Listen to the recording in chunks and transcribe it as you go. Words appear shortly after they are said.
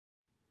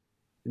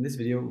In this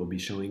video, we'll be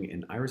showing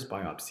an iris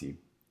biopsy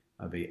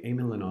of a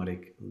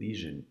amelanotic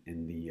lesion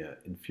in the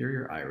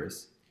inferior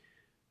iris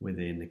with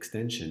an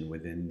extension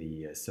within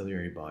the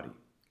ciliary body.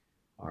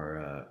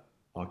 Our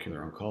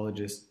ocular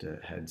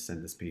oncologist had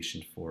sent this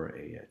patient for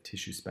a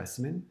tissue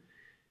specimen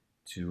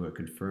to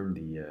confirm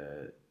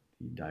the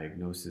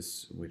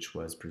diagnosis, which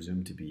was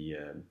presumed to be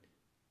a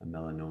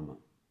melanoma.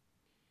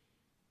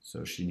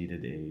 So she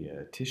needed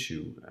a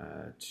tissue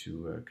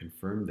to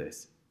confirm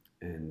this,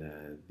 and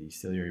the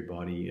ciliary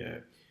body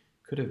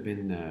could have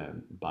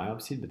been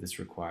biopsied, but this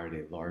required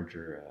a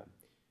larger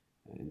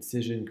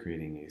incision,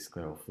 creating a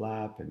scleral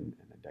flap and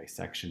a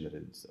dissection that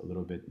is a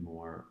little bit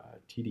more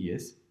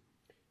tedious.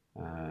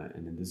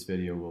 And in this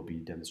video, we'll be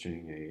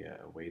demonstrating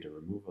a way to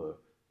remove a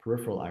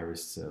peripheral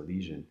iris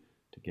lesion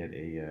to get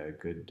a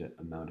good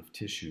amount of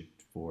tissue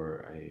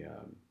for a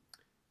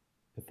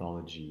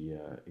pathology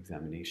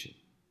examination.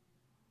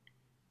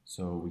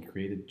 So we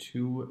created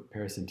two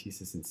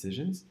paracentesis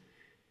incisions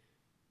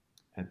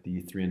at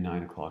the 3 and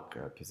 9 o'clock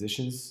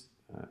positions,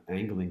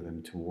 angling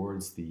them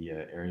towards the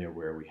area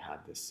where we had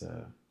this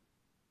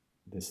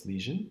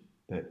lesion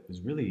that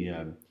was really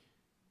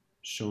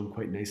shown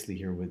quite nicely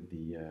here with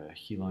the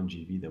Helon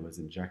GV that was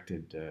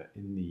injected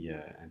in the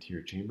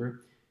anterior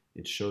chamber.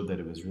 It showed that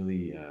it was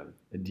really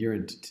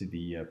adherent to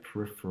the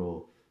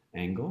peripheral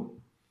angle,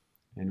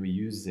 and we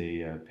used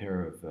a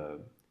pair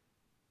of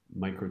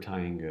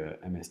micro-tying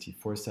MST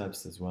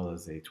forceps as well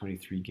as a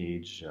 23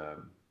 gauge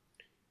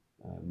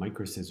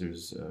micro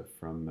scissors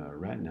from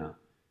retina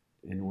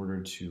in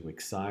order to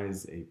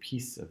excise a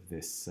piece of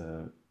this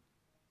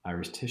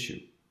iris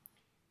tissue.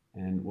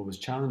 And what was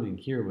challenging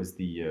here was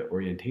the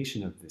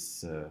orientation of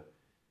this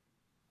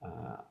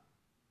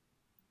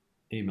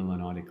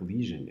amelanotic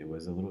lesion. It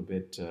was a little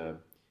bit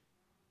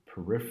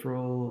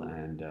peripheral,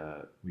 and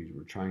we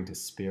were trying to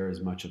spare as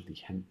much of the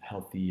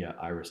healthy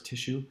iris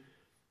tissue,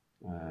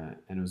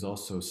 and it was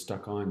also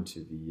stuck on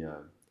to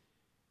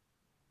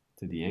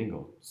the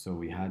angle. So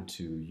we had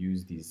to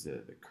use these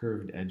the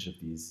curved edge of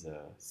these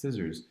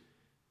scissors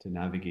to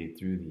navigate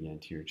through the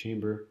anterior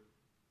chamber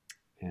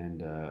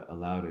and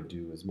allow to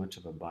do as much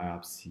of a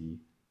biopsy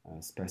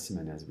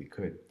specimen as we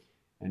could.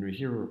 And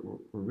we're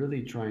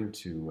really trying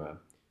to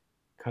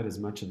cut as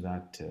much of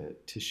that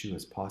tissue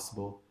as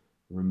possible,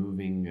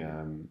 removing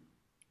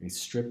a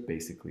strip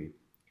basically.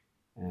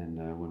 And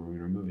when we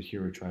remove it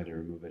here, we try to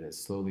remove it as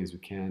slowly as we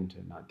can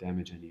to not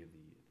damage any of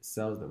the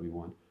cells that we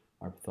want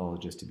our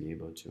pathologist to be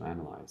able to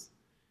analyze.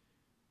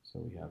 So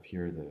we have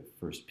here the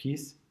first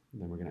piece.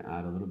 Then we're going to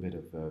add a little bit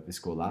of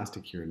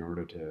viscoelastic here in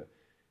order to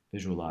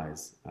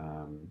visualize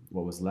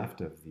what was left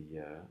of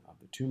the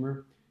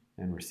tumor.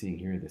 And we're seeing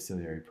here the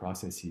ciliary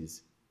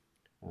processes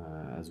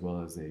as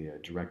well as a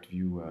direct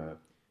view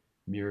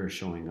mirror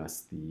showing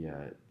us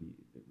the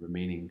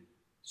remaining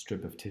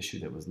strip of tissue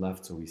that was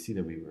left. So we see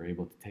that we were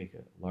able to take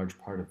a large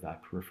part of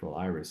that peripheral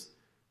iris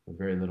with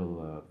very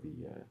little of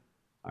the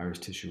iris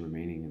tissue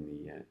remaining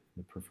in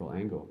the peripheral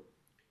angle.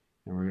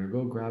 And we're going to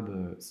go grab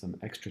some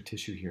extra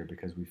tissue here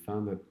because we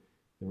found that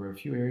there were a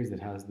few areas that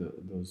has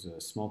those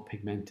small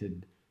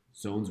pigmented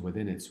zones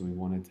within it, so we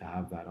wanted to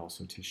have that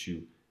also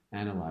tissue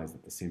analyzed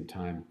at the same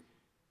time,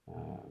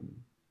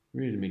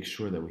 really to make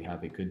sure that we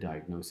have a good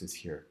diagnosis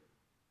here.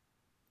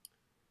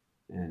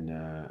 And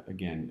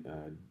again,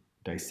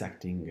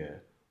 dissecting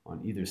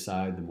on either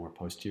side, the more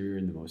posterior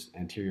and the most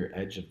anterior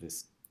edge of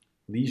this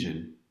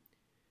lesion.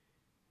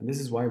 And this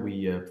is why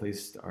we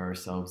placed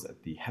ourselves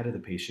at the head of the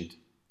patient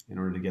in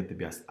order to get the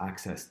best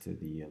access to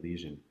the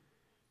lesion.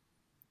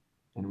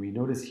 And we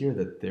notice here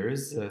that there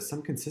is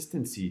some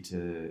consistency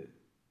to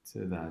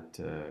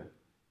that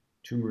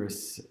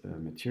tumorous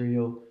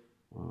material.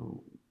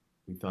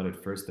 We thought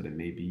at first that it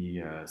may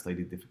be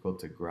slightly difficult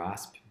to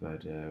grasp,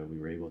 but we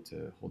were able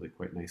to hold it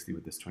quite nicely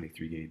with this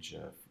 23 gauge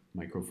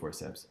micro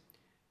forceps.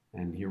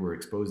 And here we're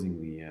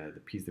exposing the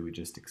piece that we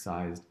just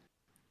excised,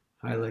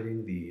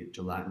 highlighting the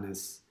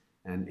gelatinous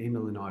and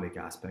amelanotic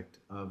aspect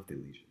of the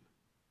lesion.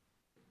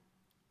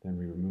 Then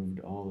we removed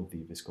all of the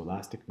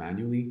viscoelastic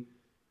manually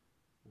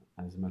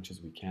as much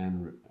as we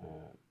can,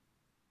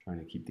 trying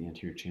to keep the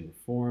anterior chamber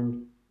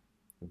formed,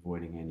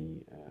 avoiding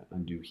any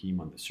undue heme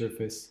on the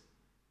surface.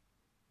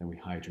 Then we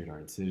hydrate our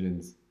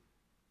incisions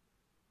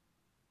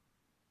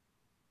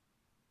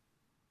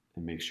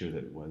and make sure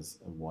that it was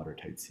a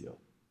watertight seal.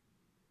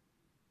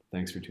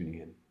 Thanks for tuning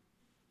in.